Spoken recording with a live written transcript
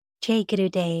Jai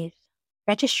Gurudev.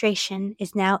 Registration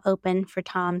is now open for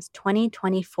Tom's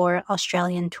 2024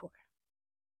 Australian tour.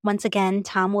 Once again,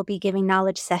 Tom will be giving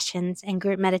knowledge sessions and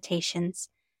group meditations,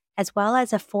 as well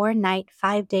as a 4-night,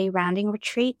 5-day rounding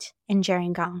retreat in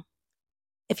Gerringong.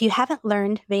 If you haven't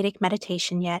learned Vedic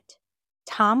meditation yet,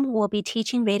 Tom will be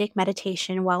teaching Vedic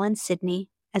meditation while in Sydney,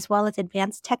 as well as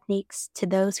advanced techniques to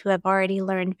those who have already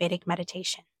learned Vedic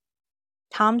meditation.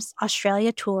 Tom's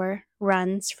Australia tour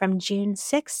runs from June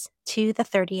 6th to the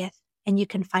 30th, and you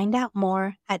can find out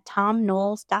more at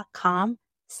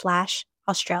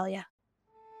tomknowles.com/Australia.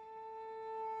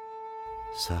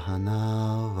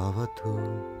 Sahana vavatu,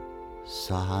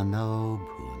 sahano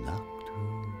bhunaktu,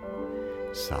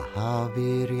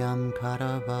 sahaviryam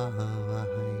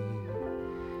karavavahai,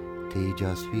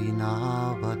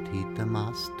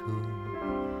 tejasvinavadhitamastu,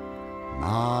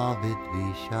 ma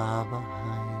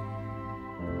vidvishavahai.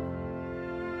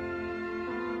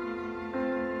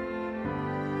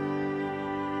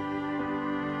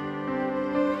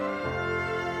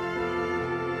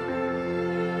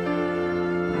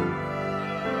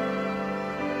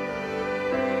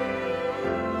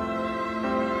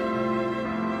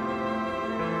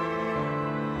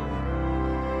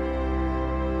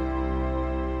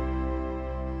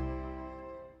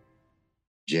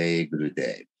 Jai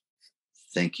Gurudev.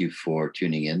 Thank you for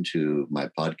tuning in to my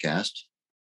podcast,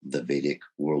 The Vedic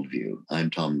Worldview. I'm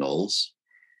Tom Knowles,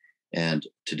 and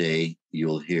today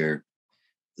you'll hear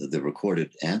the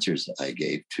recorded answers I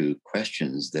gave to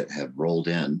questions that have rolled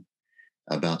in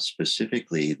about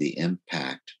specifically the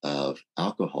impact of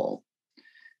alcohol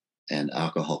and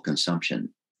alcohol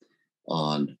consumption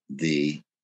on the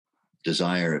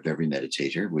desire of every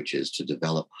meditator, which is to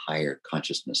develop higher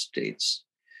consciousness states.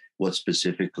 What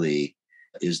specifically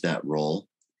is that role?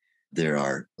 There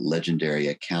are legendary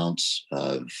accounts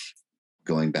of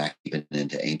going back even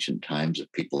into ancient times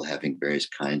of people having various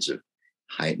kinds of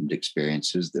heightened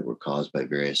experiences that were caused by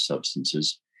various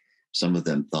substances, some of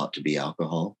them thought to be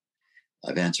alcohol.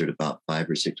 I've answered about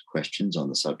 5 or 6 questions on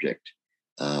the subject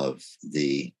of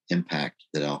the impact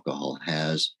that alcohol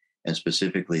has, and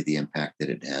specifically the impact that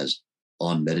it has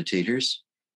on meditators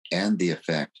and the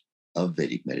effect of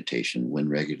Vedic meditation when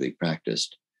regularly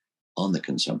practiced on the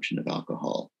consumption of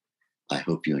alcohol. I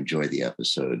hope you enjoy the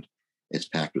episode. It's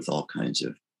packed with all kinds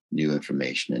of new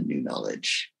information and new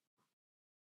knowledge.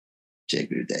 Jai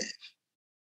Gurudev.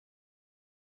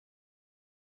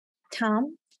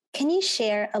 Tom, can you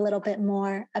share a little bit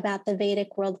more about the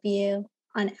Vedic worldview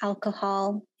on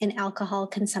alcohol and alcohol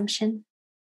consumption?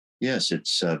 Yes,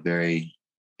 it's very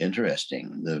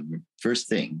interesting. The first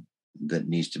thing that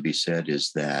needs to be said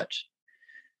is that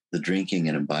the drinking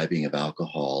and imbibing of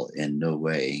alcohol in no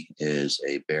way is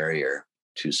a barrier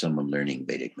to someone learning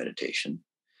Vedic meditation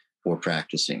or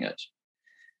practicing it.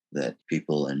 That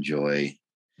people enjoy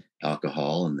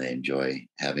alcohol and they enjoy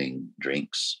having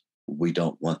drinks. We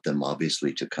don't want them,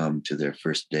 obviously, to come to their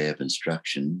first day of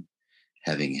instruction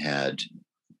having had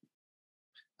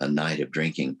a night of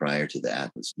drinking prior to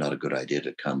that. It's not a good idea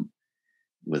to come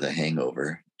with a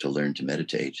hangover to learn to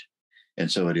meditate. And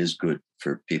so it is good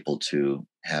for people to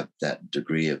have that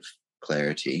degree of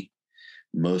clarity.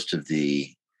 Most of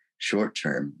the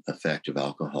short-term effect of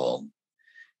alcohol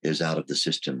is out of the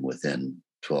system within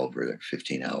 12 or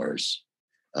 15 hours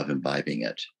of imbibing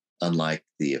it, unlike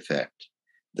the effect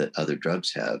that other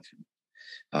drugs have.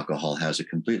 Alcohol has a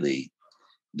completely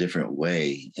different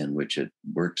way in which it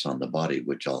works on the body,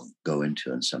 which I'll go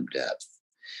into in some depth.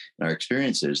 And our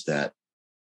experience is that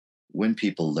when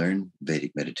people learn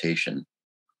Vedic meditation,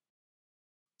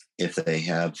 if they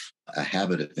have a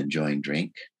habit of enjoying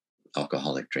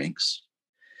alcoholic drinks,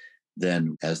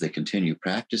 then as they continue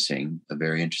practicing, a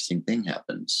very interesting thing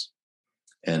happens.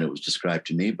 And it was described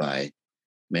to me by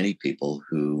many people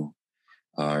who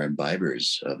are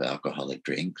imbibers of alcoholic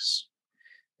drinks.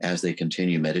 As they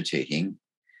continue meditating,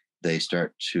 they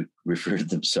start to refer to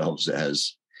themselves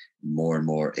as more and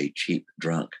more a cheap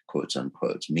drunk, quotes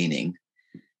unquote, meaning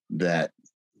that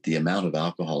the amount of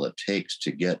alcohol it takes to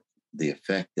get the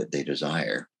effect that they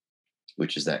desire,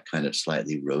 which is that kind of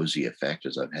slightly rosy effect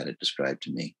as I've had it described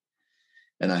to me.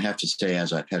 And I have to say,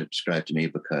 as I've had it described to me,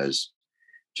 because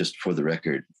just for the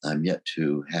record, I'm yet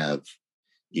to have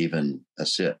even a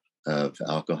sip of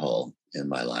alcohol in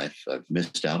my life. I've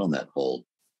missed out on that whole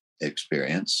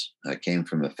experience. I came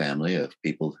from a family of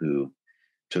people who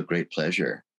took great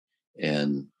pleasure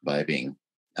in imbibing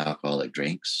alcoholic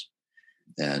drinks,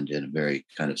 and in a very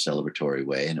kind of celebratory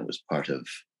way. And it was part of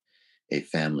a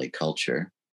family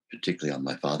culture, particularly on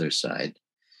my father's side.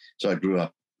 So I grew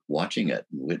up watching it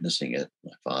and witnessing it.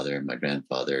 My father and my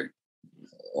grandfather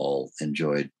all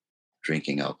enjoyed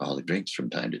drinking alcoholic drinks from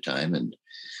time to time. And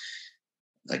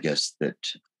I guess that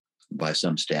by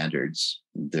some standards,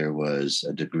 there was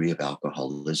a degree of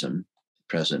alcoholism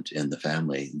present in the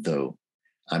family, though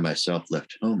I myself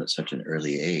left home at such an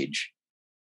early age.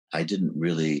 I didn't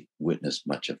really witness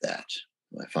much of that.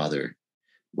 My father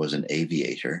was an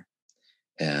aviator,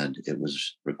 and it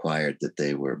was required that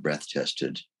they were breath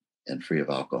tested and free of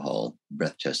alcohol,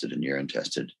 breath tested and urine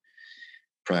tested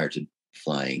prior to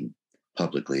flying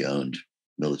publicly owned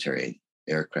military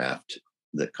aircraft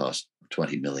that cost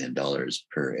 $20 million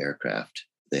per aircraft.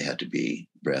 They had to be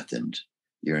breath and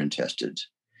urine tested.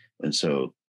 And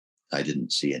so I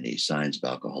didn't see any signs of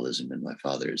alcoholism in my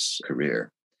father's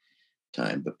career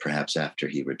time, but perhaps after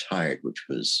he retired, which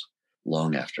was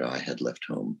long after I had left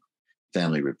home,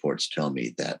 family reports tell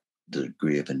me that the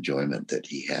degree of enjoyment that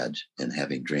he had in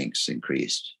having drinks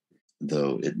increased,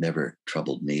 though it never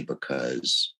troubled me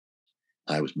because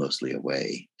I was mostly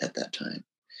away at that time.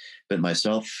 But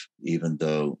myself, even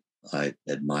though I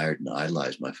admired and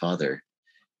idolized my father,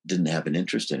 didn't have an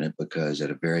interest in it because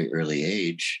at a very early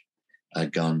age,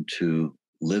 I'd gone to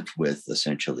live with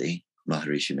essentially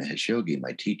Maharishi Mahesh Yogi,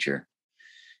 my teacher,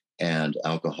 and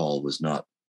alcohol was not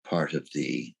part of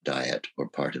the diet or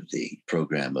part of the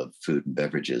program of food and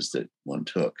beverages that one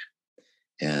took,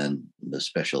 and the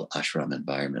special ashram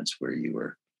environments where you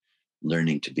were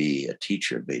learning to be a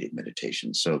teacher of Vedic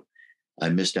meditation. So I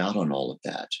missed out on all of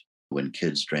that when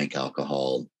kids drank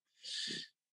alcohol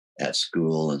at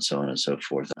school and so on and so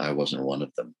forth. I wasn't one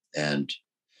of them. And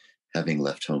having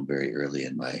left home very early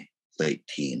in my late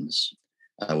teens,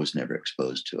 I was never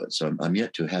exposed to it. So I'm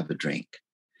yet to have a drink.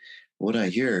 What I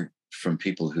hear from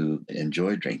people who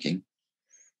enjoy drinking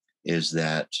is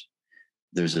that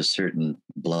there's a certain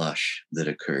blush that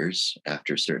occurs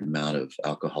after a certain amount of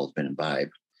alcohol has been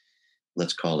imbibed.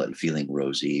 Let's call it feeling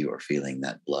rosy or feeling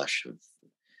that blush of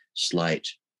slight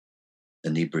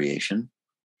inebriation.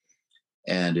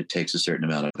 And it takes a certain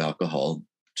amount of alcohol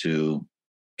to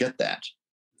get that.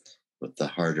 With the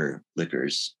harder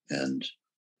liquors and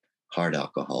hard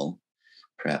alcohol,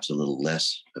 perhaps a little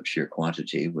less of sheer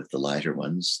quantity. With the lighter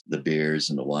ones, the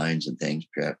beers and the wines and things,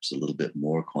 perhaps a little bit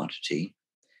more quantity.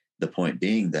 The point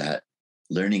being that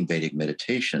learning Vedic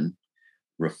meditation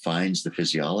refines the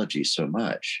physiology so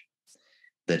much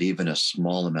that even a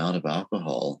small amount of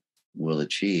alcohol will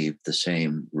achieve the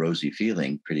same rosy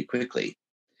feeling pretty quickly.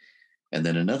 And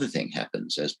then another thing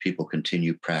happens as people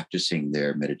continue practicing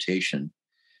their meditation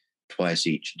twice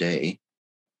each day.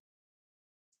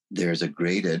 There's a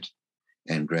graded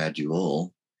and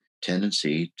gradual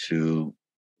tendency to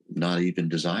not even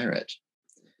desire it,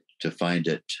 to find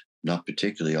it not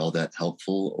particularly all that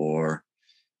helpful or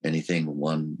anything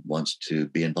one wants to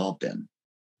be involved in.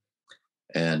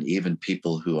 And even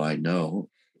people who I know,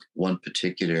 one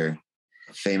particular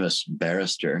famous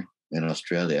barrister in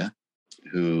Australia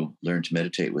who learned to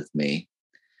meditate with me,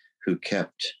 who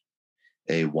kept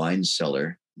a wine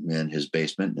cellar in his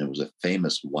basement, and it was a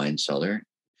famous wine cellar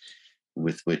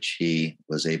with which he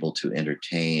was able to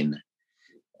entertain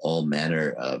all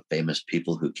manner of famous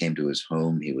people who came to his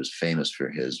home. He was famous for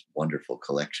his wonderful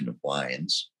collection of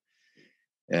wines.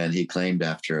 And he claimed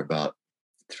after about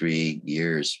 3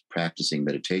 years practicing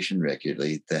meditation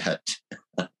regularly that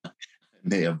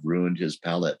may have ruined his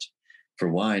palate for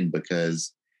wine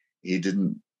because he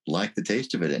didn't like the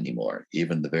taste of it anymore.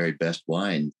 Even the very best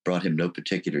wine brought him no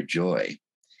particular joy.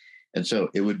 And so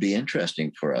it would be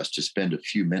interesting for us to spend a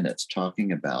few minutes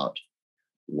talking about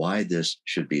why this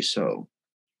should be so,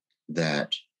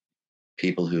 that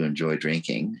people who enjoy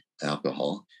drinking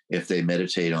alcohol, if they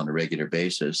meditate on a regular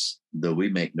basis, though we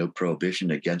make no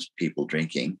prohibition against people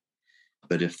drinking,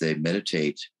 but if they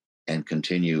meditate and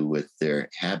continue with their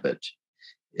habit,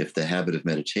 if the habit of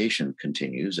meditation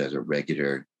continues as a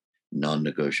regular,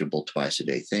 non-negotiable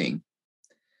twice-a-day thing,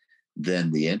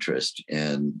 then the interest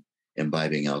in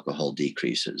imbibing alcohol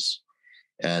decreases.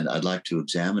 And I'd like to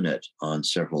examine it on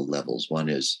several levels. One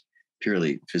is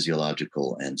purely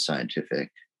physiological and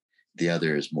scientific. The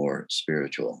other is more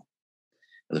spiritual.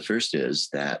 The first is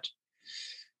that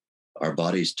our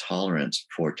body's tolerance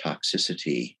for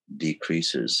toxicity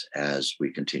decreases as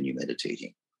we continue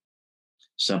meditating.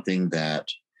 Something that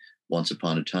once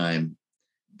upon a time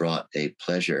brought a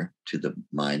pleasure to the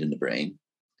mind and the brain,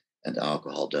 and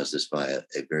alcohol does this via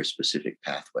a very specific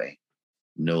pathway,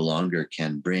 no longer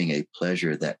can bring a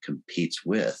pleasure that competes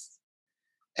with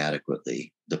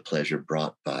adequately the pleasure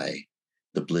brought by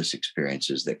the bliss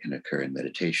experiences that can occur in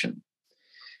meditation.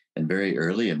 And very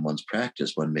early in one's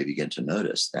practice, one may begin to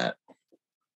notice that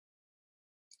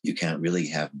you can't really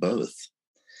have both.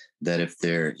 That if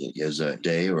there is a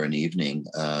day or an evening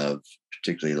of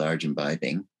particularly large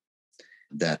imbibing,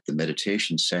 that the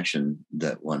meditation session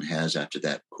that one has after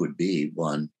that could be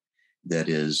one that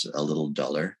is a little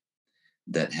duller,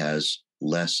 that has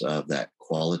less of that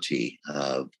quality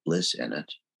of bliss in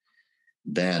it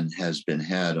than has been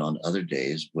had on other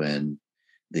days when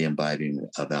the imbibing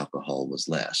of alcohol was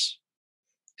less.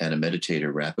 And a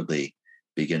meditator rapidly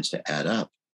begins to add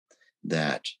up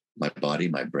that my body,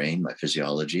 my brain, my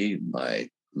physiology, my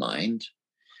mind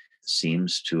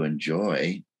seems to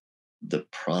enjoy the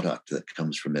product that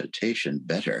comes from meditation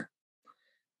better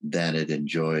than it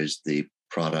enjoys the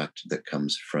product that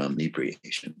comes from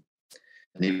inebriation.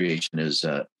 Inebriation is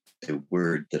a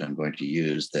word that I'm going to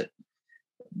use that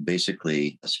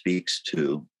basically speaks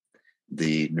to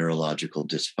the neurological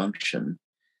dysfunction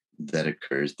that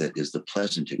occurs, that is the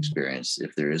pleasant experience,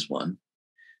 if there is one,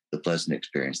 the pleasant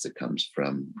experience that comes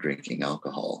from drinking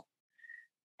alcohol.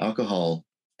 Alcohol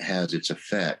has its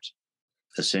effect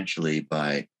essentially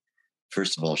by,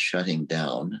 first of all, shutting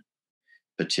down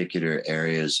particular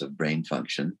areas of brain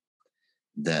function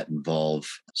that involve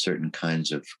certain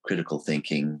kinds of critical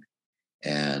thinking.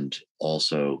 And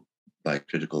also, by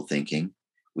critical thinking,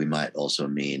 we might also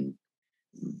mean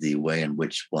the way in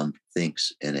which one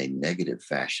thinks in a negative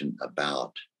fashion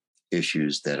about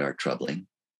issues that are troubling.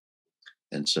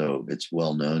 And so it's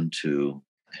well known to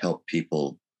help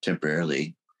people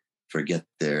temporarily forget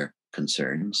their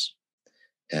concerns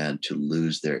and to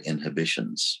lose their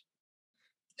inhibitions.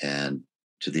 And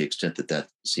to the extent that that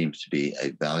seems to be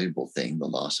a valuable thing, the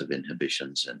loss of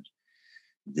inhibitions and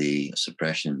the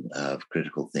suppression of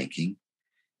critical thinking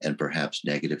and perhaps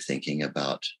negative thinking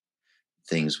about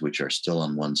things which are still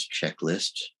on one's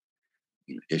checklist,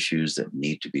 issues that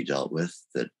need to be dealt with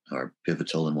that are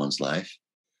pivotal in one's life,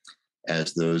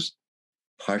 as those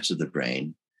parts of the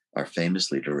brain are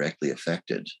famously directly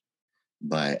affected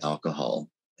by alcohol.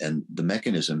 And the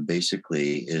mechanism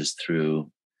basically is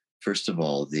through, first of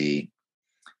all, the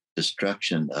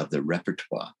destruction of the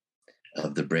repertoire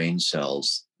of the brain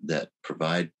cells that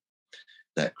provide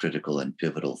that critical and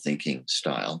pivotal thinking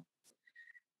style,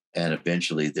 and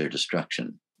eventually their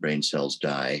destruction. Brain cells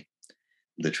die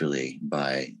literally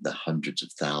by the hundreds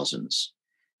of thousands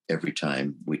every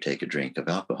time we take a drink of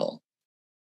alcohol.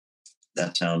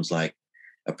 That sounds like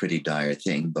a pretty dire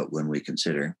thing, but when we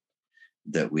consider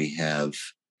that we have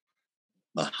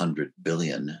 100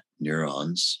 billion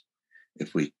neurons,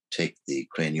 if we take the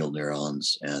cranial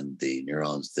neurons and the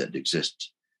neurons that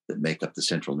exist that make up the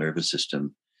central nervous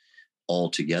system all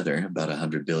together, about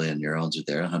 100 billion neurons are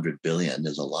there. 100 billion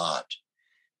is a lot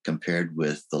compared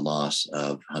with the loss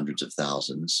of hundreds of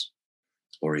thousands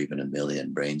or even a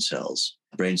million brain cells.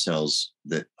 Brain cells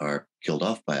that are killed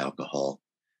off by alcohol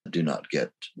do not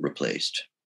get replaced.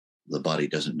 The body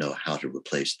doesn't know how to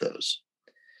replace those.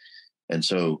 And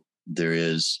so there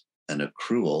is an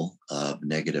accrual of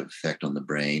negative effect on the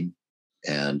brain.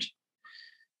 And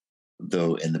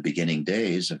though in the beginning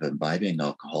days of imbibing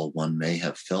alcohol, one may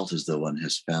have felt as though one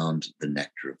has found the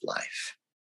nectar of life.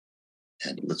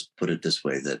 And let's put it this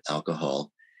way, that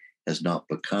alcohol has not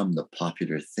become the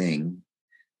popular thing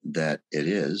that it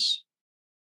is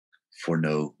for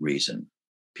no reason.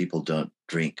 People don't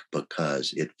drink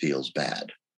because it feels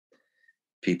bad.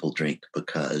 People drink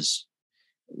because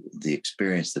the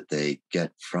experience that they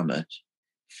get from it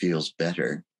feels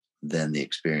better than the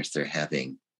experience they're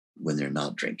having when they're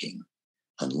not drinking,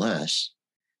 unless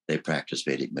they practice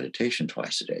Vedic meditation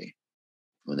twice a day.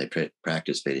 When they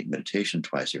practice Vedic meditation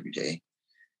twice every day,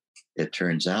 it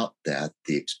turns out that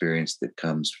the experience that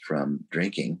comes from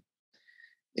drinking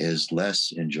is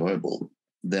less enjoyable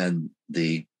than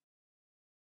the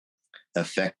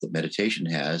effect that meditation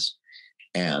has,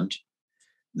 and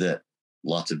that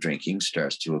lots of drinking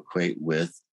starts to equate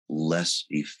with less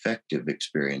effective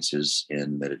experiences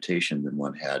in meditation than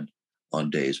one had on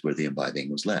days where the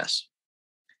imbibing was less.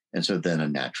 And so then a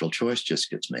natural choice just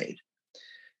gets made.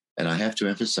 And I have to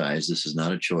emphasize, this is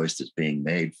not a choice that's being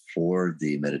made for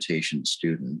the meditation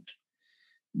student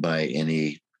by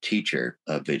any teacher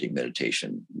of Vedic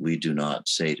meditation. We do not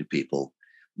say to people,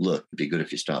 look, it'd be good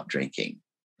if you stop drinking.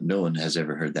 No one has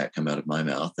ever heard that come out of my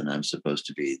mouth, and I'm supposed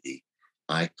to be the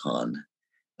icon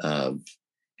of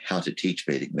how to teach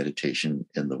Vedic meditation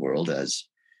in the world as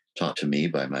taught to me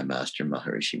by my master,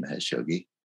 Maharishi Mahesh Yogi.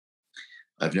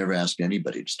 I've never asked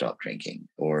anybody to stop drinking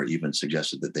or even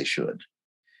suggested that they should.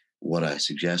 What I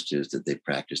suggest is that they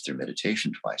practice their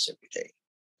meditation twice every day.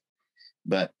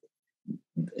 But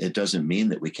it doesn't mean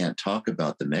that we can't talk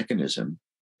about the mechanism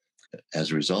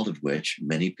as a result of which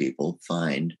many people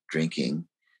find drinking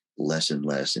less and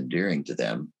less endearing to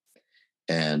them.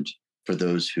 And for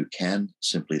those who can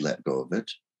simply let go of it,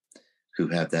 who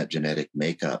have that genetic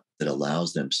makeup that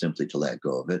allows them simply to let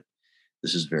go of it,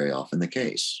 This is very often the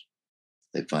case.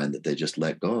 They find that they just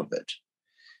let go of it.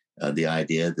 The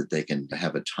idea that they can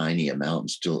have a tiny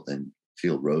amount and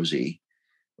feel rosy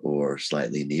or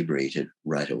slightly inebriated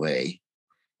right away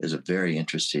is a very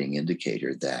interesting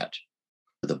indicator that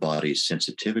the body's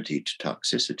sensitivity to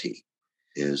toxicity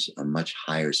is a much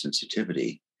higher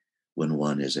sensitivity when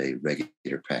one is a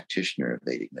regular practitioner of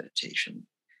Vedic meditation.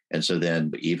 And so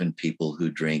then even people who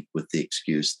drink with the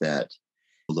excuse that,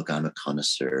 look, I'm a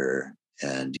connoisseur.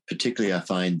 And particularly I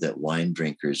find that wine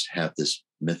drinkers have this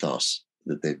mythos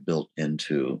that they've built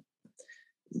into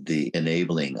the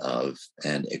enabling of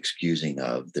and excusing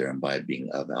of their imbibing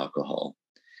of alcohol.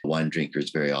 Wine drinkers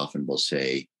very often will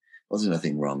say, well, there's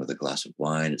nothing wrong with a glass of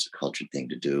wine. It's a cultured thing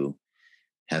to do.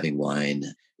 Having wine,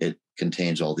 it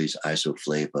contains all these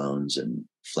isoflavones and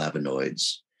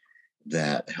flavonoids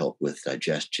that help with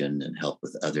digestion and help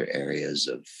with other areas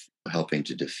of helping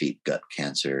to defeat gut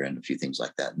cancer and a few things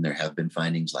like that. And there have been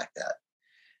findings like that.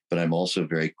 But I'm also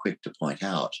very quick to point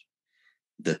out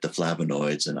that the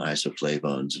flavonoids and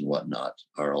isoflavones and whatnot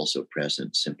are also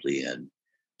present simply in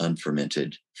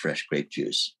unfermented fresh grape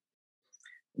juice.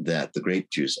 That the grape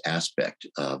juice aspect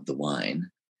of the wine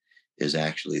is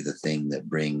actually the thing that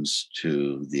brings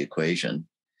to the equation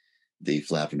the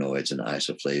flavonoids and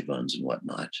isoflavones and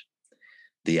whatnot.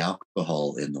 The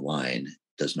alcohol in the wine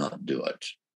does not do it.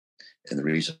 And the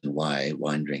reason why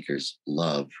wine drinkers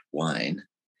love wine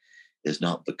is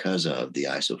not because of the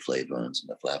isoflavones and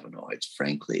the flavonoids.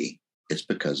 Frankly, it's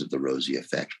because of the rosy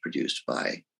effect produced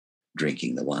by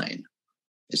drinking the wine.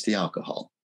 It's the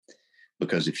alcohol.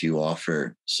 Because if you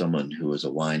offer someone who is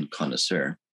a wine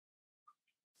connoisseur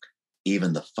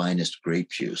even the finest grape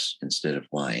juice instead of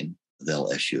wine,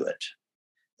 they'll eschew it.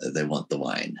 They want the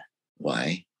wine.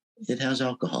 Why? It has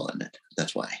alcohol in it.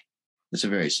 That's why. It's a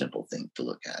very simple thing to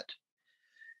look at.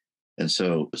 And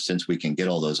so since we can get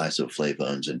all those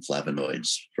isoflavones and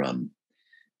flavonoids from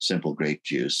simple grape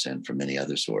juice and from many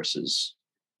other sources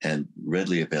and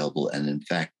readily available, and in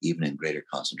fact, even in greater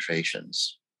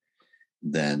concentrations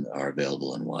than are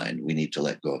available in wine, we need to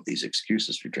let go of these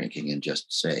excuses for drinking and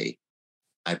just say,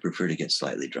 I prefer to get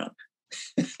slightly drunk.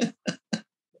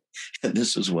 And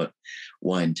this is what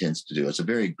wine tends to do. It's a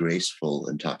very graceful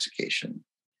intoxication.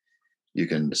 You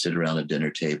can sit around a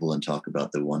dinner table and talk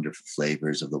about the wonderful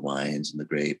flavors of the wines and the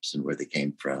grapes and where they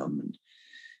came from and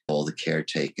all the care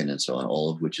taken and so on, all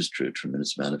of which is true.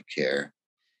 Tremendous amount of care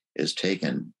is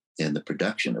taken in the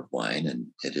production of wine, and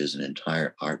it is an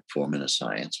entire art form and a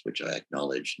science, which I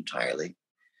acknowledge entirely.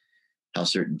 How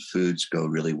certain foods go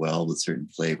really well with certain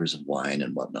flavors of wine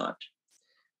and whatnot.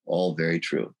 All very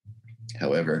true.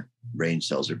 However, brain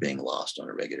cells are being lost on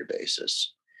a regular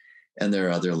basis. And there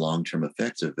are other long-term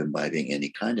effects of imbibing any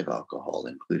kind of alcohol,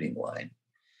 including wine.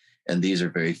 And these are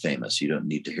very famous. You don't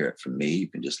need to hear it from me. You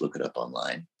can just look it up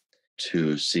online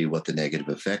to see what the negative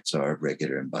effects are of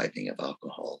regular imbibing of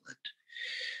alcohol. And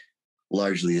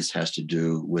largely, this has to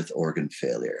do with organ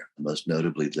failure, most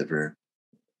notably liver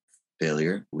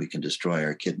failure. We can destroy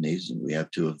our kidneys, and we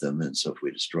have two of them. And so if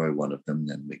we destroy one of them,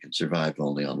 then we can survive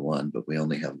only on one, but we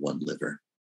only have one liver.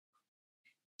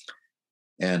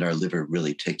 And our liver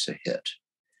really takes a hit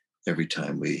every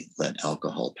time we let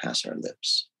alcohol pass our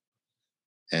lips.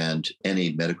 And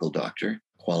any medical doctor,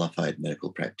 qualified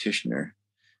medical practitioner,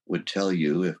 would tell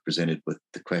you, if presented with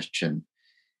the question,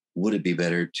 would it be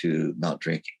better to not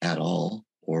drink at all,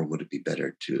 or would it be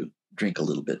better to drink a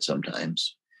little bit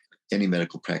sometimes? Any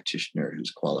medical practitioner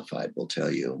who's qualified will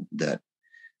tell you that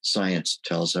science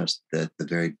tells us that the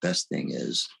very best thing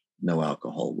is no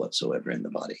alcohol whatsoever in the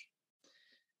body.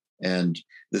 And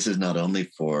this is not only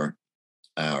for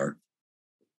our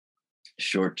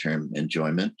short-term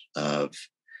enjoyment of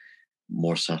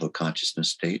more subtle consciousness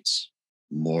states,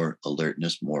 more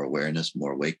alertness, more awareness,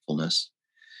 more wakefulness,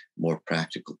 more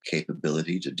practical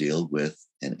capability to deal with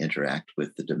and interact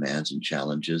with the demands and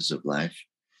challenges of life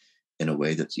in a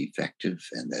way that's effective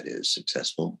and that is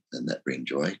successful and that bring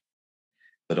joy,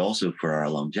 but also for our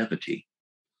longevity.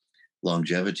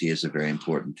 Longevity is a very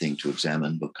important thing to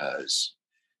examine because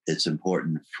it's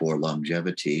important for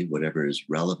longevity, whatever is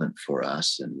relevant for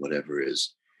us and whatever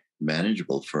is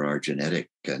manageable for our genetic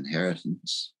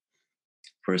inheritance,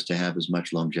 for us to have as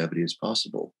much longevity as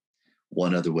possible.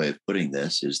 One other way of putting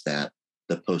this is that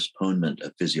the postponement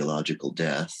of physiological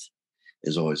death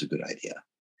is always a good idea.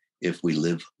 If we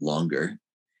live longer,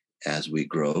 as we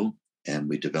grow and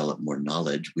we develop more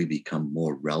knowledge, we become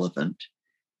more relevant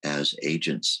as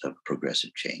agents of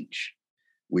progressive change.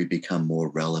 We become more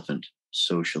relevant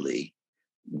socially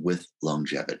with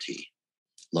longevity.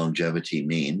 Longevity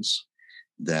means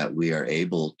that we are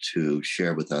able to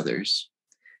share with others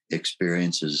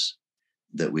experiences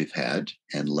that we've had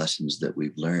and lessons that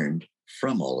we've learned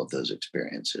from all of those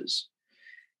experiences,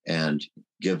 and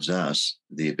gives us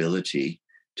the ability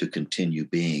to continue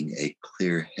being a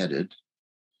clear-headed,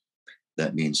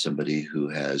 that means somebody who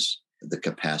has the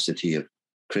capacity of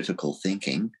critical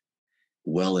thinking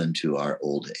well into our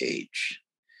old age.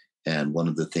 And one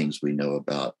of the things we know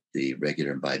about the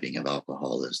regular imbibing of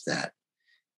alcohol is that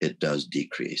it does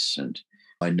decrease. And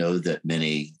I know that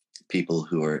many people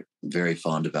who are very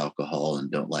fond of alcohol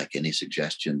and don't like any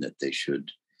suggestion that they should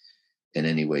in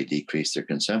any way decrease their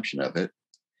consumption of it,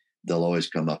 they'll always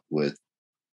come up with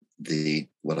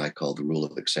what I call the rule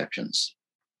of exceptions.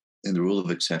 And the rule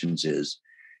of exceptions is,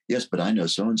 yes, but I know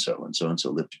so-and-so, and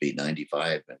so-and-so lived to be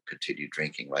 95 and continued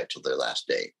drinking right till their last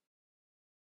day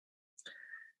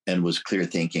and was clear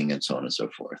thinking and so on and so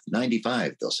forth.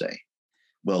 95, they'll say.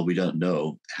 Well, we don't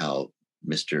know how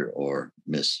Mr. or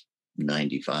Miss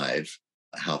 95,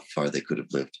 how far they could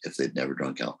have lived if they'd never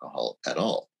drunk alcohol at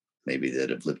all. Maybe they'd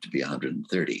have lived to be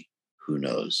 130. Who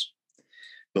knows?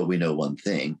 But we know one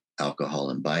thing: alcohol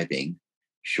imbibing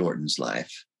shortens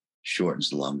life, shortens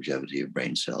the longevity of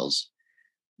brain cells,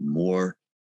 more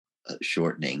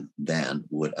shortening than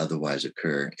would otherwise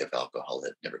occur if alcohol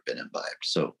had never been imbibed.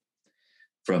 So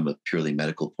from a purely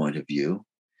medical point of view,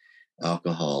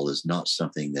 alcohol is not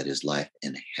something that is life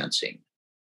enhancing.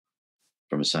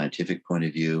 From a scientific point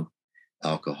of view,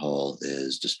 alcohol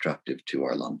is destructive to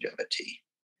our longevity.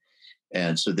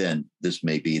 And so then this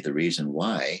may be the reason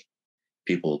why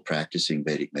people practicing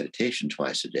Vedic meditation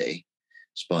twice a day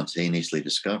spontaneously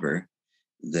discover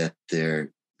that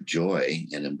their joy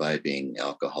in imbibing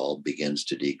alcohol begins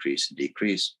to decrease and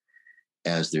decrease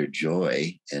as their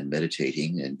joy in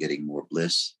meditating and getting more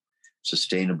bliss,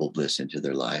 sustainable bliss into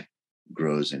their life,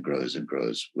 grows and grows and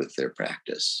grows with their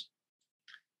practice.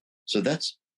 So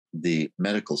that's the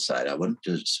medical side. I wanted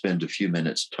to spend a few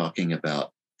minutes talking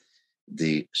about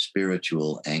the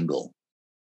spiritual angle.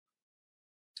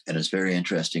 And it's very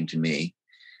interesting to me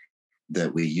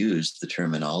that we use the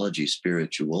terminology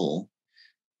spiritual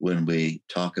when we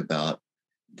talk about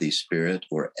the spirit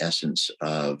or essence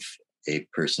of a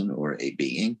person or a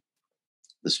being.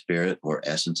 The spirit or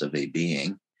essence of a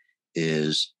being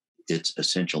is its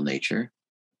essential nature.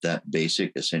 That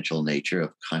basic essential nature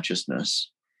of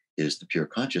consciousness is the pure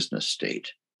consciousness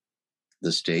state,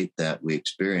 the state that we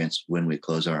experience when we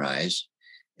close our eyes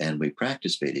and we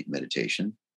practice Vedic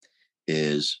meditation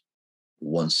is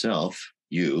oneself,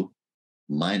 you,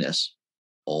 minus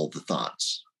all the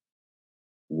thoughts.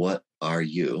 What are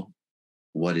you?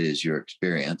 What is your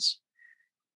experience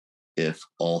if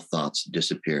all thoughts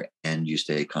disappear and you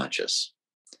stay conscious?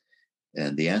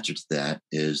 And the answer to that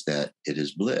is that it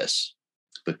is bliss,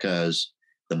 because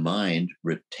the mind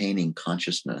retaining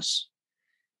consciousness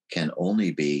can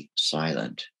only be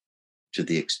silent to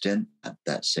the extent that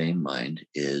that same mind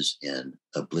is in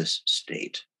a bliss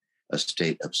state, a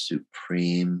state of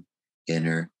supreme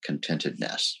inner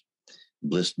contentedness.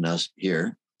 Blissness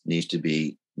here needs to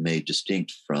be made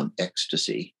distinct from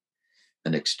ecstasy.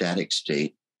 An ecstatic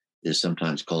state is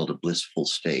sometimes called a blissful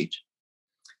state,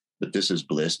 but this is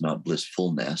bliss, not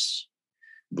blissfulness.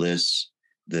 Bliss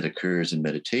that occurs in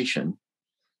meditation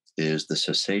is the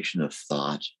cessation of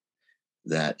thought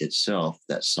that itself,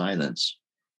 that silence,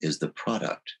 is the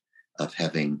product of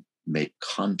having made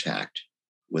contact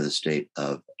with a state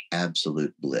of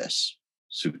absolute bliss,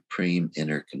 supreme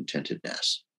inner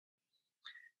contentedness.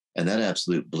 And that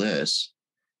absolute bliss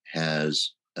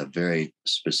has a very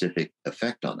specific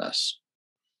effect on us.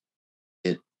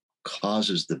 It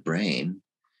causes the brain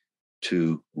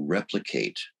to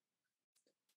replicate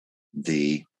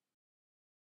the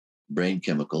brain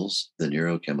chemicals, the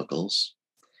neurochemicals,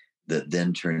 that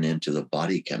then turn into the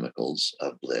body chemicals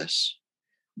of bliss.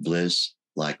 Bliss,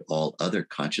 like all other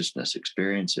consciousness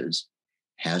experiences,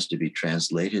 has to be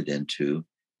translated into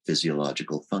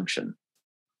physiological function.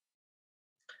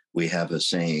 We have a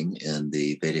saying in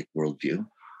the Vedic worldview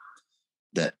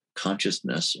that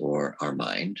consciousness, or our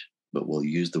mind, but we'll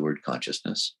use the word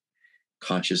consciousness,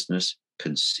 consciousness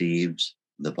conceives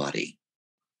the body.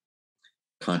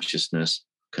 Consciousness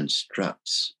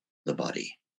constructs the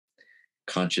body.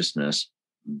 Consciousness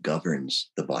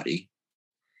governs the body.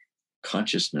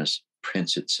 Consciousness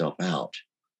prints itself out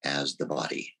as the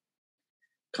body.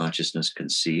 Consciousness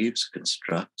conceives,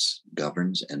 constructs,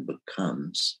 governs, and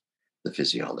becomes the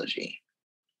physiology.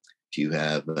 If you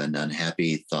have an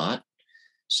unhappy thought,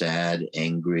 sad,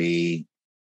 angry,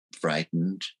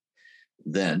 frightened,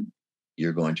 then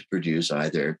you're going to produce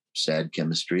either sad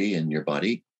chemistry in your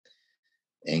body,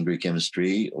 angry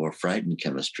chemistry, or frightened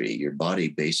chemistry. Your body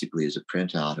basically is a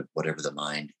printout of whatever the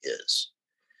mind is.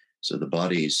 So the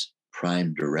body's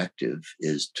prime directive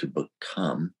is to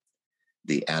become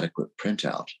the adequate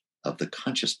printout of the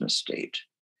consciousness state.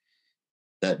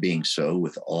 That being so,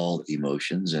 with all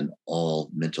emotions and all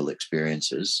mental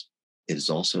experiences, it is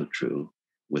also true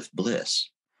with bliss.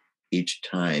 Each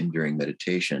time during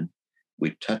meditation,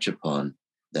 we touch upon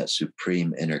that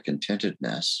supreme inner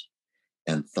contentedness,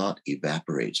 and thought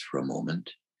evaporates for a moment.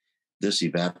 This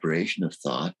evaporation of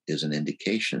thought is an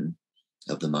indication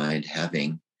of the mind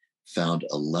having found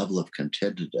a level of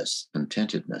contentedness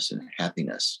and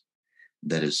happiness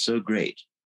that is so great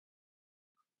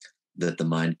that the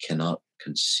mind cannot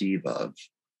conceive of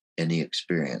any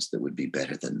experience that would be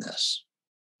better than this.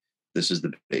 This is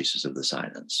the basis of the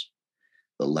silence.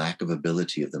 The lack of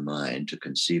ability of the mind to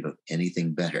conceive of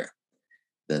anything better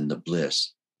than the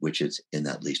bliss which is in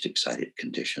that least excited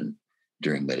condition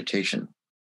during meditation.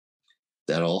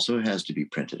 That also has to be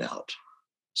printed out.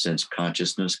 Since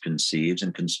consciousness conceives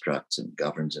and constructs and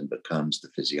governs and becomes the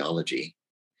physiology,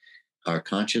 our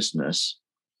consciousness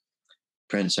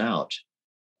prints out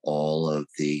all of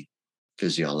the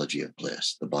physiology of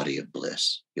bliss. The body of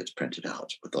bliss gets printed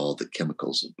out with all the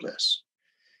chemicals of bliss.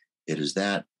 It is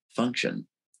that function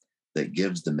that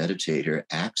gives the meditator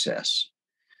access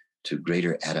to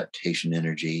greater adaptation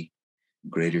energy,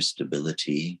 greater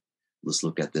stability. Let's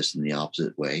look at this in the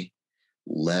opposite way.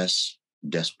 Less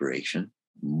desperation,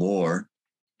 more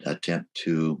attempt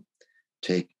to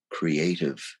take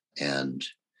creative and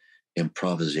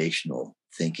improvisational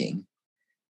thinking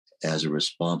as a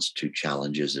response to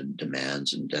challenges and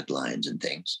demands and deadlines and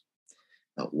things.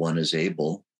 One is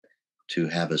able to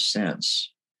have a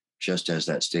sense, just as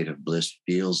that state of bliss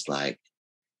feels like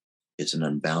it's an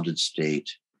unbounded state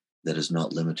that is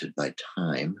not limited by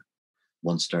time.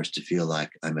 One starts to feel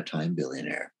like I'm a time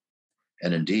billionaire.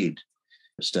 And indeed,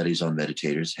 studies on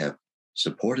meditators have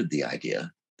supported the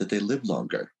idea that they live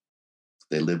longer.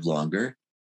 They live longer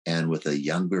and with a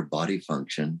younger body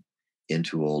function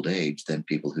into old age than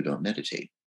people who don't meditate.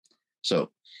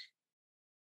 So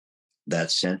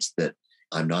that sense that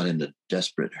I'm not in a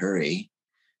desperate hurry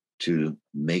to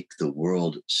make the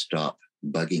world stop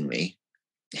bugging me.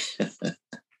 I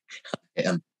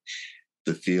am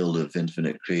the field of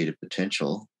infinite creative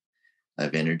potential. I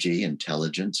have energy,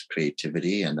 intelligence,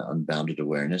 creativity, and unbounded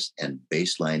awareness and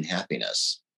baseline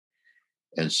happiness.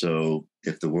 And so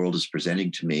if the world is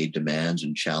presenting to me demands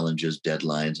and challenges,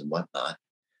 deadlines and whatnot,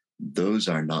 those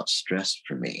are not stress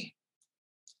for me.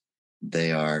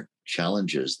 They are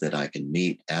challenges that I can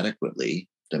meet adequately,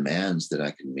 demands that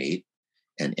I can meet,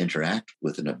 and interact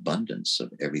with an abundance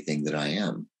of everything that I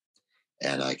am.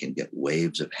 And I can get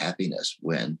waves of happiness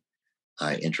when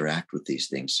I interact with these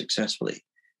things successfully.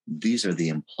 These are the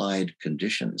implied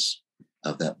conditions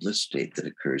of that bliss state that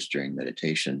occurs during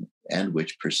meditation and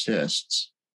which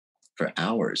persists for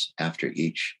hours after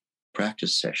each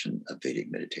practice session of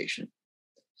Vedic meditation.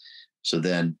 So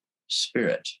then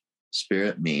spirit.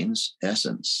 Spirit means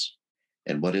essence.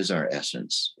 And what is our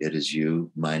essence? It is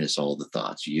you minus all the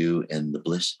thoughts, you in the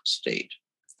bliss state.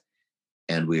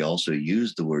 And we also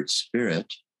use the word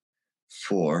spirit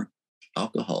for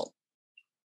alcohol.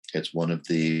 It's one of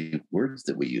the words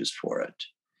that we use for it.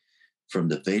 From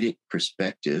the Vedic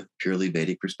perspective, purely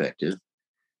Vedic perspective,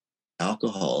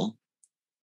 alcohol,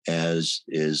 as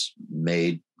is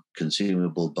made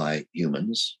consumable by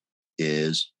humans,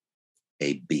 is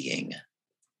a being.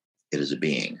 It is a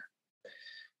being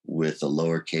with a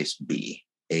lowercase b,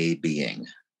 a being.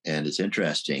 And it's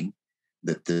interesting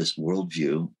that this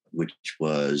worldview, which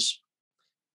was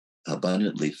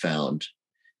abundantly found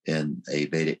in a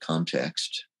Vedic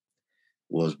context,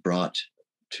 was brought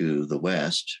to the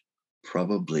West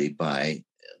probably by,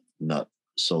 not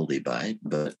solely by,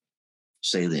 but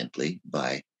saliently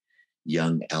by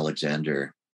young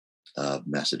Alexander of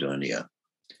Macedonia,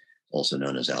 also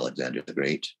known as Alexander the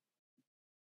Great,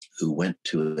 who went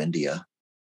to India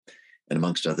and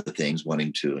amongst other things,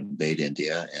 wanting to invade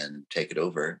India and take it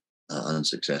over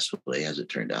unsuccessfully, as it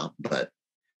turned out, but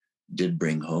did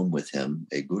bring home with him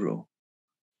a guru.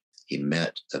 He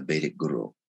met a Vedic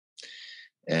guru,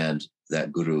 and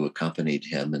that guru accompanied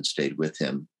him and stayed with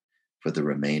him for the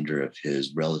remainder of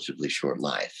his relatively short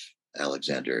life.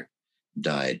 Alexander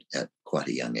died at quite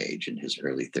a young age, in his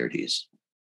early 30s,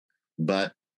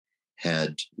 but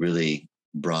had really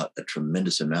brought a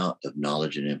tremendous amount of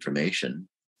knowledge and information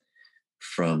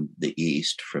from the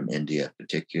East, from India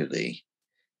particularly,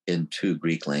 into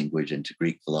Greek language, into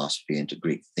Greek philosophy, into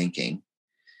Greek thinking,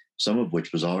 some of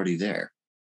which was already there.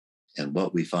 And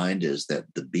what we find is that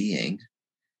the being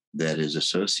that is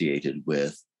associated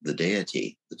with the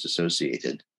deity, that's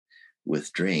associated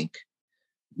with drink,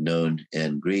 known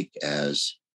in Greek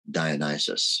as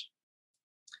Dionysus.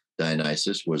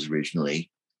 Dionysus was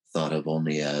originally thought of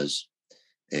only as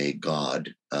a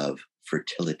god of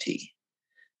fertility,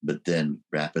 but then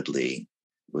rapidly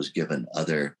was given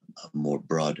other more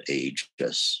broad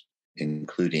aegis,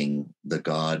 including the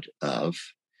god of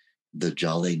the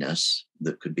jolliness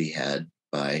that could be had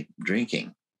by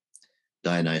drinking.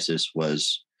 Dionysus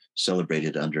was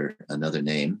celebrated under another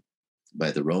name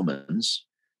by the Romans,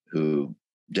 who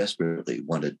desperately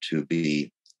wanted to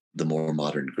be the more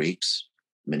modern Greeks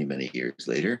many, many years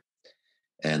later.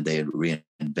 And they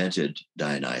reinvented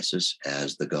Dionysus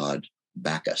as the god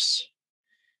Bacchus,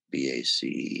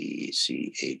 Bacchus,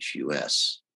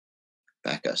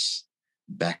 Bacchus.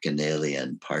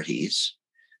 Bacchanalian parties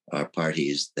are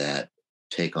parties that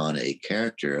take on a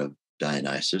character of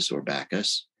Dionysus or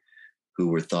Bacchus, who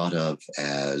were thought of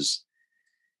as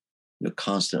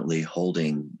constantly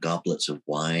holding goblets of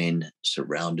wine,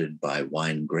 surrounded by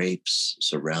wine grapes,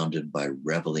 surrounded by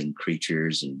reveling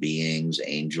creatures and beings,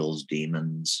 angels,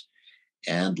 demons,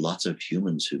 and lots of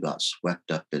humans who got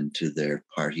swept up into their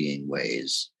partying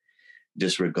ways.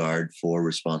 Disregard for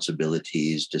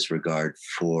responsibilities, disregard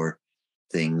for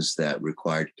things that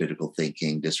required critical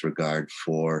thinking, disregard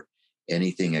for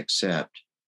anything except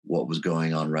what was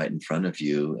going on right in front of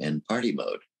you in party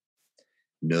mode.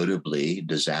 Notably,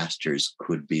 disasters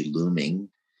could be looming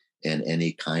in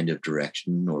any kind of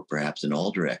direction, or perhaps in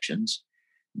all directions,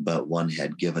 but one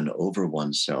had given over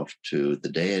oneself to the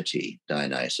deity,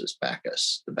 Dionysus,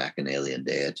 Bacchus, the Bacchanalian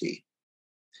deity.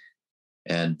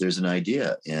 And there's an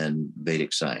idea in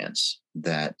Vedic science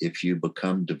that if you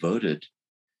become devoted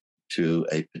to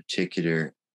a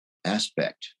particular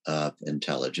aspect of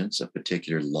intelligence, a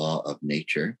particular law of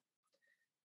nature,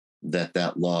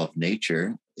 that law of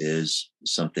nature is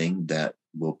something that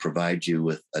will provide you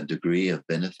with a degree of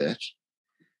benefit,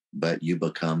 but you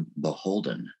become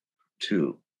beholden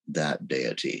to that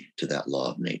deity, to that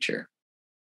law of nature.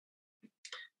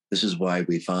 This is why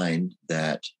we find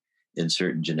that in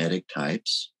certain genetic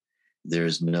types, there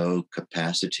is no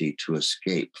capacity to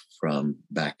escape from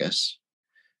Bacchus,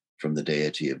 from the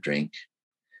deity of drink,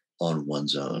 on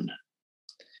one's own.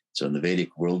 So in the Vedic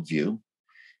worldview,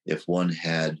 if one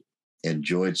had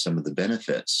enjoyed some of the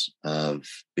benefits of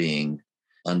being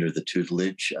under the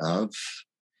tutelage of,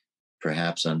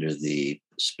 perhaps under the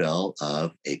spell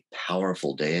of a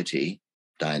powerful deity,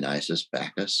 Dionysus,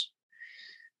 Bacchus,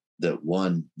 that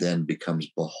one then becomes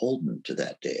beholden to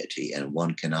that deity, and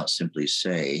one cannot simply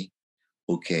say,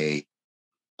 okay,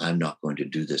 I'm not going to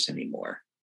do this anymore.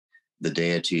 The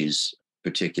deity's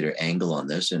particular angle on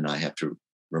this, and I have to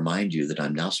remind you that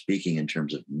I'm now speaking in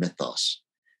terms of mythos.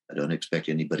 I don't expect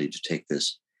anybody to take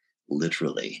this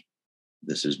literally.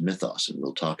 This is mythos, and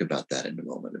we'll talk about that in a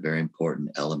moment, a very important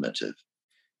element of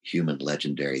human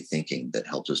legendary thinking that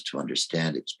helps us to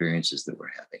understand experiences that we're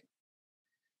having.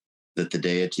 That the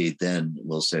deity then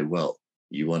will say, well,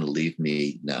 you want to leave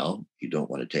me now? You don't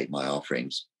want to take my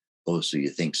offerings? Oh, so you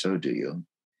think so, do you?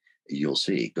 You'll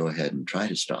see. Go ahead and try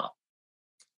to stop.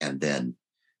 And then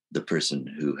the person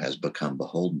who has become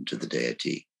beholden to the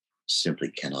deity simply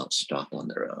cannot stop on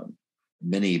their own.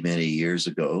 Many, many years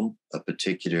ago, a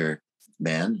particular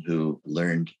man who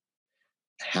learned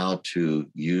how to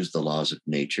use the laws of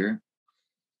nature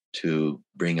to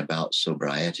bring about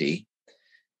sobriety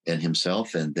in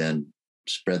himself, and then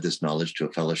spread this knowledge to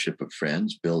a fellowship of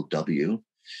friends, Bill W.,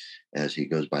 as he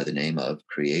goes by the name of,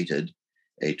 created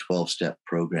a 12-step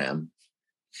program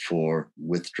for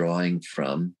withdrawing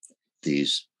from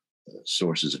these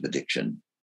sources of addiction,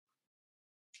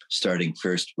 starting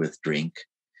first with drink,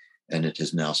 and it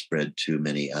has now spread to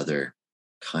many other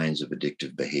kinds of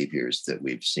addictive behaviors that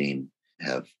we've seen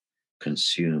have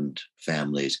consumed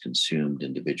families, consumed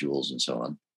individuals, and so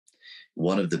on.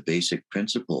 One of the basic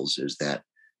principles is that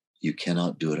you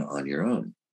cannot do it on your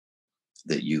own,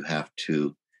 that you have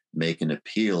to make an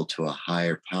appeal to a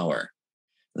higher power.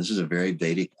 This is a very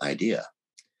Vedic idea.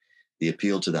 The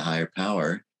appeal to the higher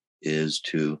power is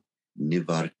to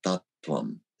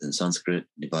nivartatvam. In Sanskrit,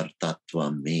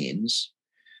 nivartatvam means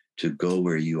to go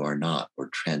where you are not, or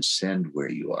transcend where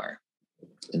you are.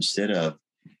 Instead of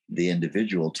the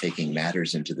individual taking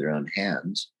matters into their own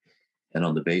hands and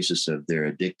on the basis of their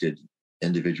addicted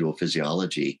individual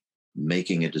physiology,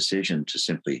 making a decision to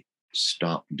simply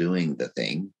stop doing the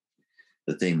thing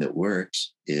that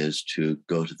works is to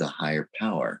go to the higher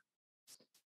power.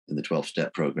 In the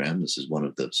 12-step program, this is one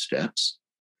of those steps,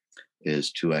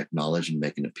 is to acknowledge and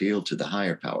make an appeal to the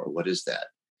higher power. What is that?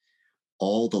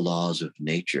 All the laws of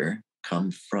nature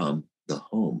come from the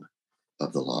home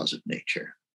of the laws of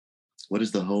nature. What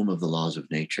is the home of the laws of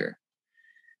nature?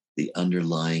 The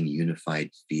underlying unified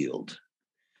field,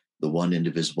 the one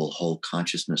indivisible whole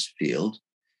consciousness field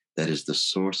that is the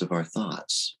source of our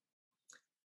thoughts.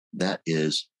 That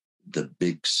is the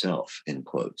big self, in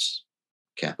quotes,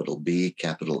 capital B,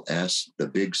 capital S, the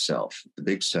big self. The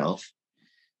big self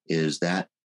is that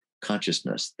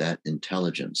consciousness, that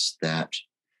intelligence, that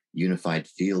unified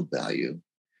field value,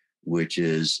 which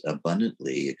is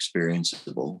abundantly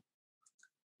experienceable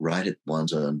right at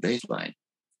one's own baseline,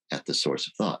 at the source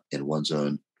of thought, in one's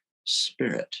own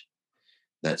spirit.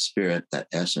 That spirit, that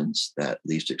essence, that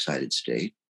least excited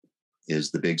state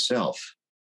is the big self.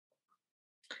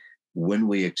 When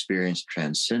we experience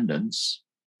transcendence,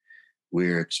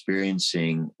 we're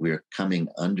coming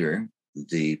under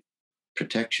the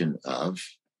protection of,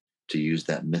 to use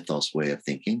that mythos way of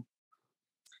thinking,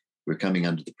 we're coming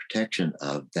under the protection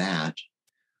of that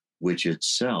which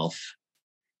itself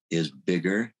is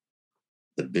bigger,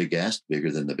 the biggest, bigger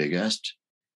than the biggest,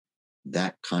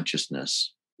 that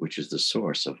consciousness, which is the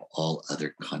source of all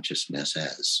other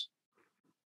consciousnesses.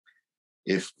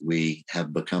 If we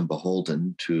have become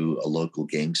beholden to a local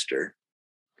gangster,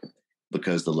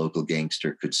 because the local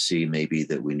gangster could see maybe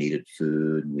that we needed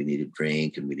food and we needed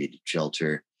drink and we needed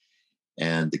shelter,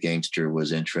 and the gangster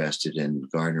was interested in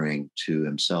garnering to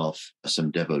himself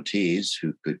some devotees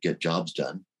who could get jobs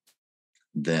done,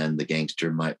 then the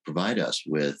gangster might provide us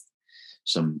with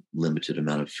some limited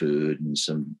amount of food and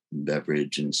some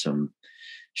beverage and some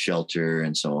shelter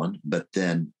and so on, but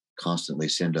then constantly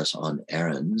send us on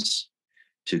errands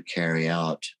to carry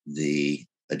out the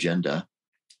agenda,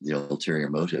 the ulterior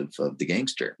motive of the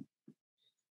gangster.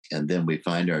 And then we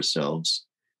find ourselves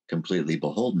completely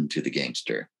beholden to the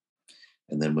gangster.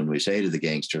 And then when we say to the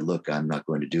gangster, look, I'm not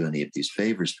going to do any of these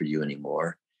favors for you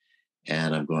anymore,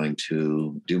 and I'm going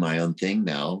to do my own thing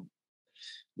now,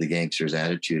 the gangster's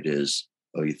attitude is,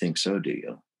 oh, you think so, do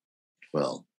you?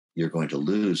 Well, you're going to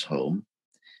lose home.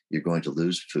 You're going to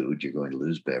lose food. You're going to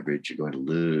lose beverage. You're going to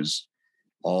lose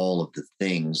all of the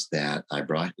things that I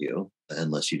brought you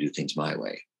unless you do things my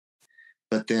way.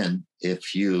 But then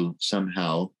if you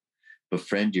somehow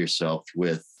befriend yourself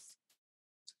with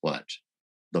what?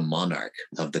 The monarch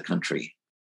of the country.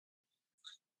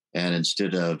 And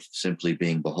instead of simply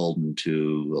being beholden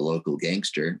to a local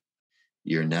gangster,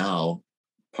 you're now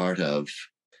part of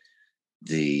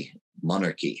the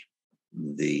monarchy,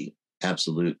 the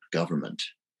absolute government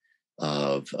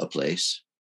of a place.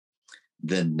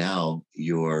 Then now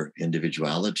your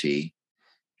individuality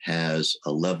has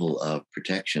a level of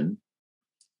protection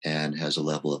and has a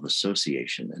level of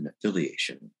association and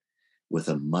affiliation with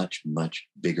a much, much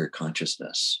bigger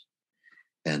consciousness.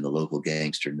 And the local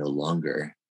gangster no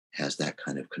longer has that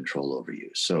kind of control over you.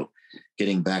 So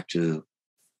getting back to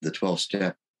the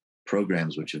 12-step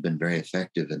programs, which have been very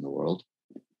effective in the world,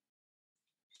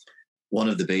 one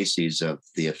of the bases of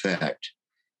the effect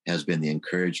has been the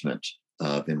encouragement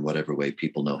of, in whatever way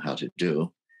people know how to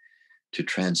do, to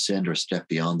transcend or step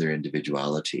beyond their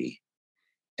individuality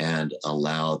and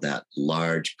allow that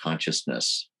large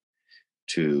consciousness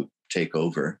to take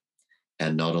over,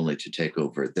 and not only to take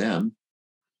over them,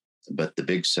 but the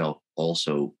big self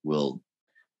also will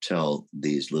tell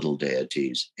these little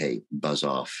deities, hey, buzz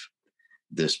off.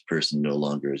 This person no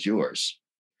longer is yours.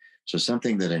 So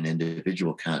something that an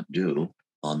individual can't do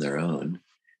on their own,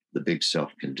 the big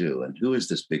self can do. And who is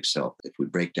this big self? If we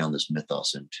break down this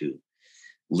mythos into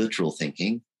literal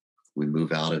thinking, we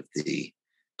move out of the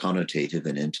connotative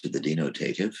and into the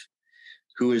denotative.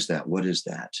 Who is that? What is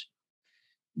that?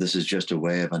 This is just a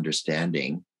way of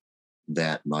understanding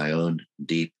that my own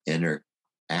deep inner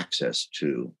access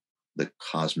to the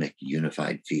cosmic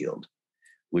unified field,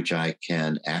 which I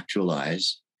can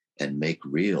actualize and make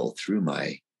real through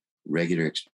my regular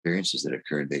experiences that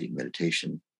occur in Vedic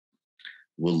meditation,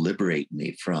 will liberate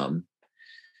me from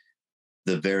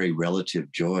the very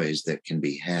relative joys that can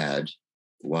be had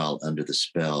while under the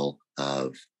spell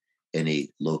of any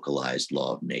localized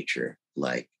law of nature,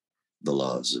 like the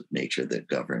laws of nature that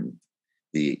govern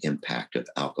the impact of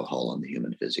alcohol on the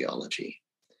human physiology.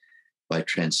 By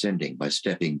transcending, by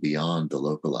stepping beyond the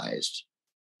localized,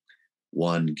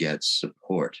 one gets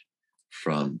support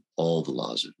from all the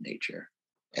laws of nature,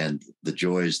 and the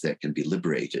joys that can be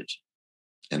liberated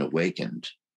and awakened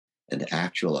and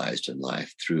actualized in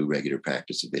life through regular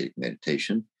practice of Vedic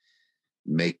meditation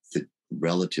make the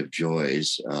relative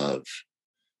joys of,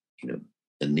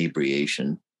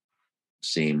 inebriation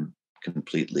seem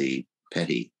completely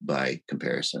petty by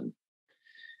comparison.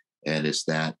 And it's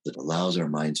that allows our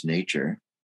mind's nature,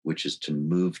 which is to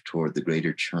move toward the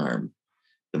greater charm,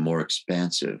 the more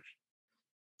expansive,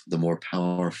 the more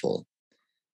powerful,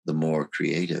 the more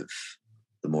creative,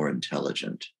 the more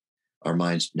intelligent. Our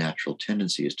mind's natural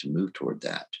tendency is to move toward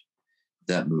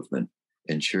that movement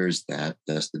ensures that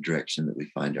that's the direction that we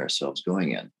find ourselves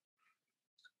going in.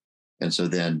 And so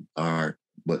then our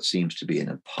what seems to be an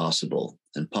impossible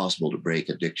to break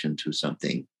addiction to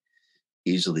something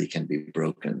easily can be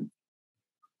broken.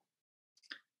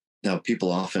 Now,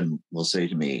 people often will say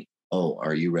to me, "Oh,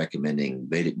 are you recommending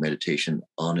Vedic meditation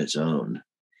on its own?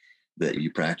 That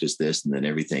you practice this and then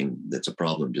everything that's a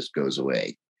problem just goes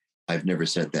away?" I've never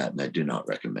said that, and I do not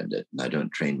recommend it. And I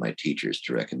don't train my teachers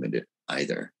to recommend it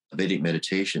either. Vedic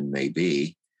meditation may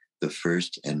be the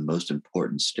first and most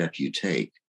important step you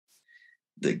take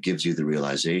that gives you the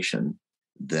realization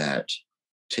that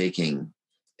taking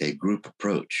a group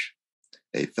approach,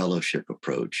 a fellowship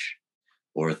approach,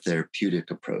 or a therapeutic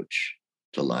approach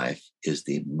to life is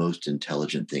the most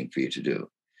intelligent thing for you to do.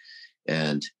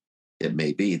 And it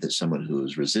may be that someone who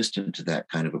is resistant to that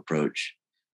kind of approach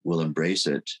will embrace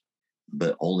it,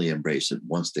 but only embrace it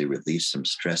once they release some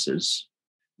stresses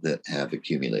that have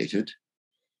accumulated.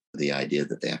 The idea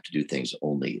that they have to do things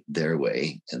only their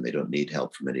way and they don't need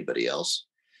help from anybody else.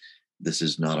 This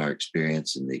is not our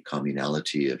experience in the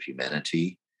communality of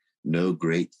humanity. No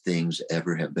great things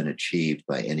ever have been achieved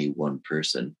by any one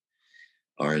person.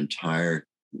 Our entire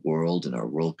world and our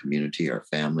world community, our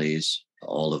families,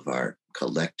 all of our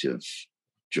collective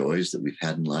joys that we've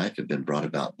had in life have been brought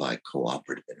about by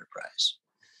cooperative enterprise.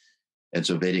 And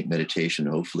so Vedic meditation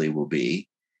hopefully will be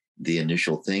the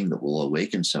initial thing that will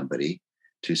awaken somebody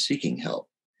to seeking help.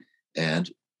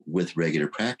 And with regular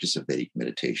practice of Vedic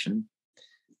meditation,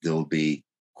 there will be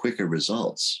quicker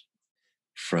results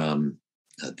from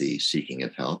the seeking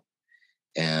of help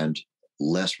and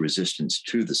less resistance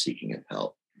to the seeking of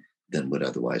help than would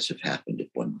otherwise have happened if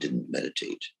one didn't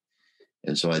meditate.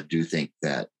 And so I do think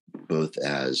that both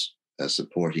as a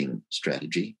supporting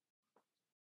strategy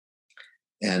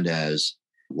and as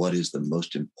what is the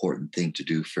most important thing to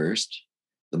do first,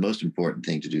 the most important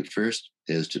thing to do first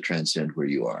is to transcend where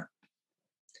you are.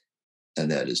 And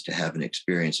that is to have an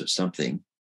experience of something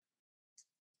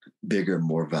bigger,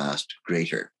 more vast,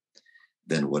 greater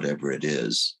than whatever it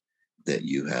is that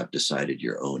you have decided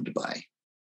you're owned by.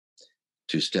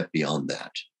 To step beyond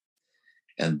that.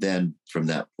 And then from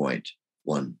that point,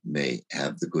 one may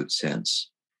have the good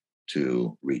sense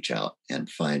to reach out and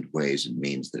find ways and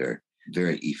means that are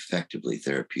very effectively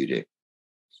therapeutic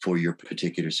for your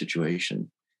particular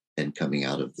situation and coming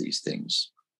out of these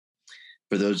things.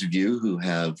 For those of you who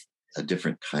have a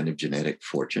different kind of genetic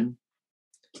fortune,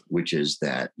 which is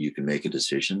that you can make a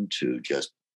decision to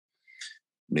just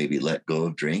maybe let go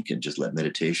of drink and just let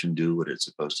meditation do what it's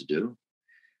supposed to do,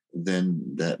 then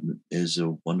that is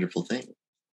a wonderful thing.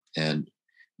 And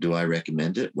do I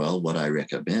recommend it? Well, what I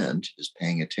recommend is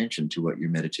paying attention to what your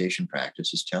meditation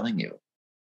practice is telling you.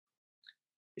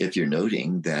 If you're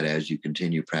noting that as you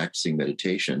continue practicing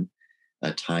meditation,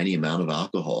 a tiny amount of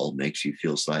alcohol makes you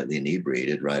feel slightly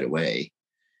inebriated right away,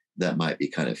 that might be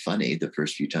kind of funny the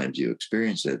first few times you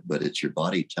experience it, but it's your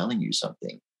body telling you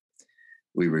something.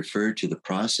 We refer to the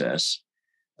process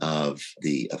of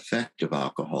the effect of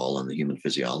alcohol on the human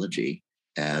physiology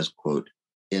as, quote,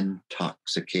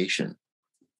 intoxication.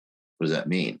 What does that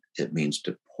mean? It means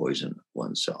to poison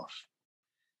oneself.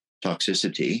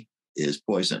 Toxicity is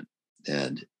poison.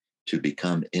 And to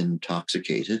become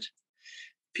intoxicated,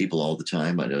 people all the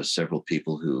time, I know several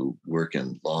people who work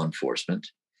in law enforcement,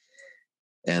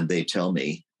 and they tell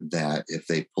me that if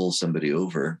they pull somebody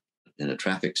over in a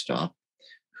traffic stop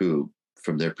who,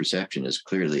 from their perception, is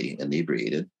clearly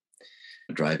inebriated,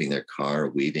 driving their car,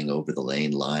 weaving over the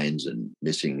lane lines and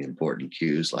missing important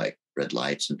cues like red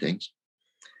lights and things,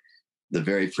 the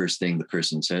very first thing the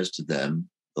person says to them,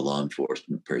 the law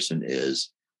enforcement person,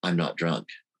 is, "I'm not drunk."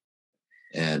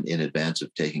 And in advance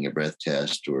of taking a breath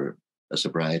test or a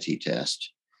sobriety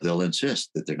test, they'll insist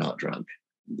that they're not drunk.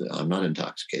 "I'm not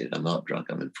intoxicated. I'm not drunk.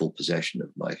 I'm in full possession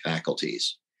of my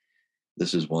faculties."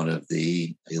 This is one of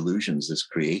the illusions that's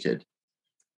created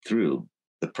through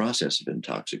the process of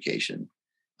intoxication.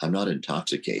 I'm not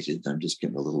intoxicated. I'm just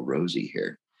getting a little rosy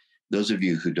here. Those of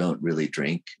you who don't really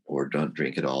drink or don't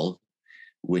drink at all,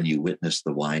 when you witness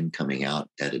the wine coming out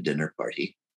at a dinner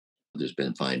party, there's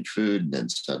been fine food, and then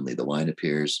suddenly the wine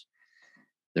appears.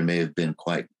 There may have been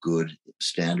quite good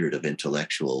standard of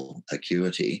intellectual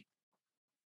acuity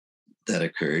that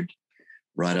occurred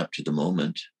right up to the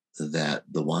moment that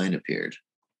the wine appeared.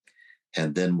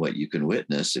 And then what you can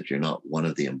witness, if you're not one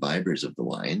of the imbibers of the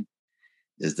wine,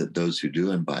 is that those who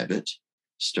do imbibe it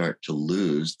start to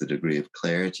lose the degree of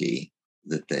clarity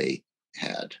that they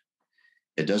had.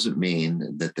 It doesn't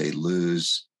mean that they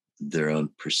lose their own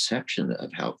perception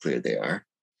of how clear they are,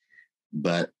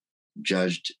 but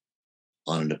judged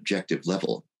on an objective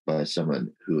level by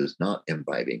someone who is not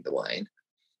imbibing the wine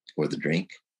or the drink,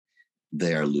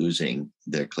 they are losing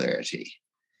their clarity.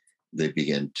 They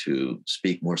begin to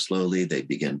speak more slowly. They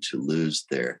begin to lose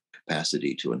their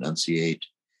capacity to enunciate.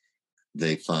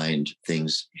 They find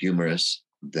things humorous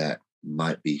that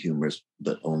might be humorous,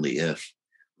 but only if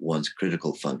one's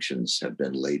critical functions have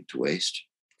been laid to waste.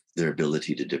 Their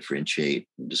ability to differentiate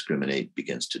and discriminate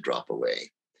begins to drop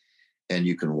away. And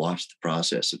you can watch the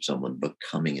process of someone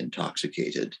becoming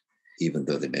intoxicated, even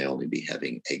though they may only be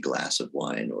having a glass of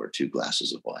wine or 2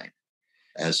 glasses of wine.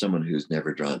 As someone who's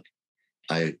never drunk,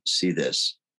 I see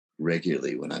this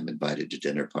regularly when I'm invited to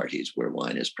dinner parties where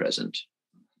wine is present.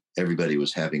 Everybody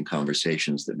was having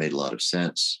conversations that made a lot of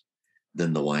sense.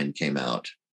 Then the wine came out,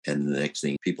 and the next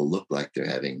thing, people look like they're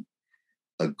having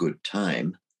a good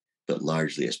time, but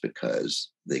largely it's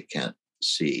because they can't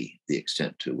see the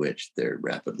extent to which they're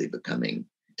rapidly becoming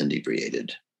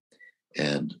inebriated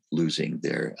and losing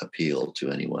their appeal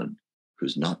to anyone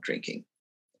who's not drinking.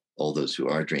 All those who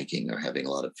are drinking are having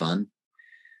a lot of fun.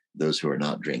 Those who are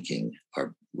not drinking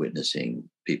are witnessing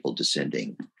people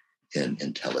descending in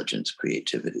intelligence,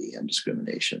 creativity, and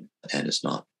discrimination. And it's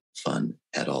not fun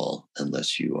at all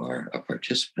unless you are a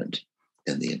participant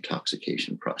in the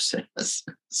intoxication process.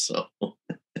 So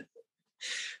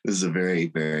this is a very,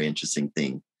 very interesting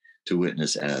thing to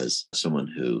witness as someone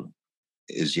who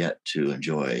is yet to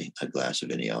enjoy a glass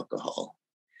of any alcohol.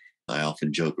 I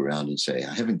often joke around and say,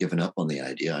 I haven't given up on the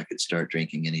idea. I could start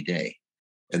drinking any day.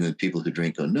 And then people who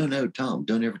drink go, no, Tom,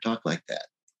 don't ever talk like that.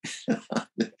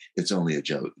 It's only a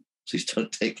joke. Please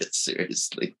don't take it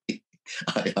seriously.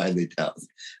 I highly doubt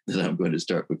that I'm going to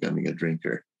start becoming a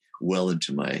drinker well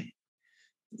into my,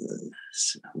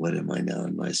 what am I now,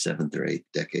 in my 7th or 8th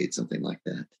decade, something like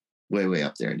that. Way, way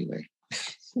up there anyway.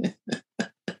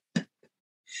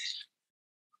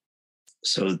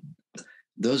 So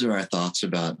those are our thoughts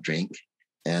about drink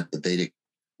and the Vedic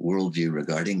worldview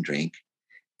regarding drink,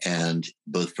 and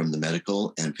both from the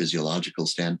medical and physiological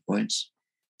standpoints,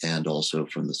 and also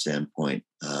from the standpoint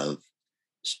of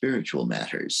spiritual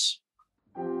matters.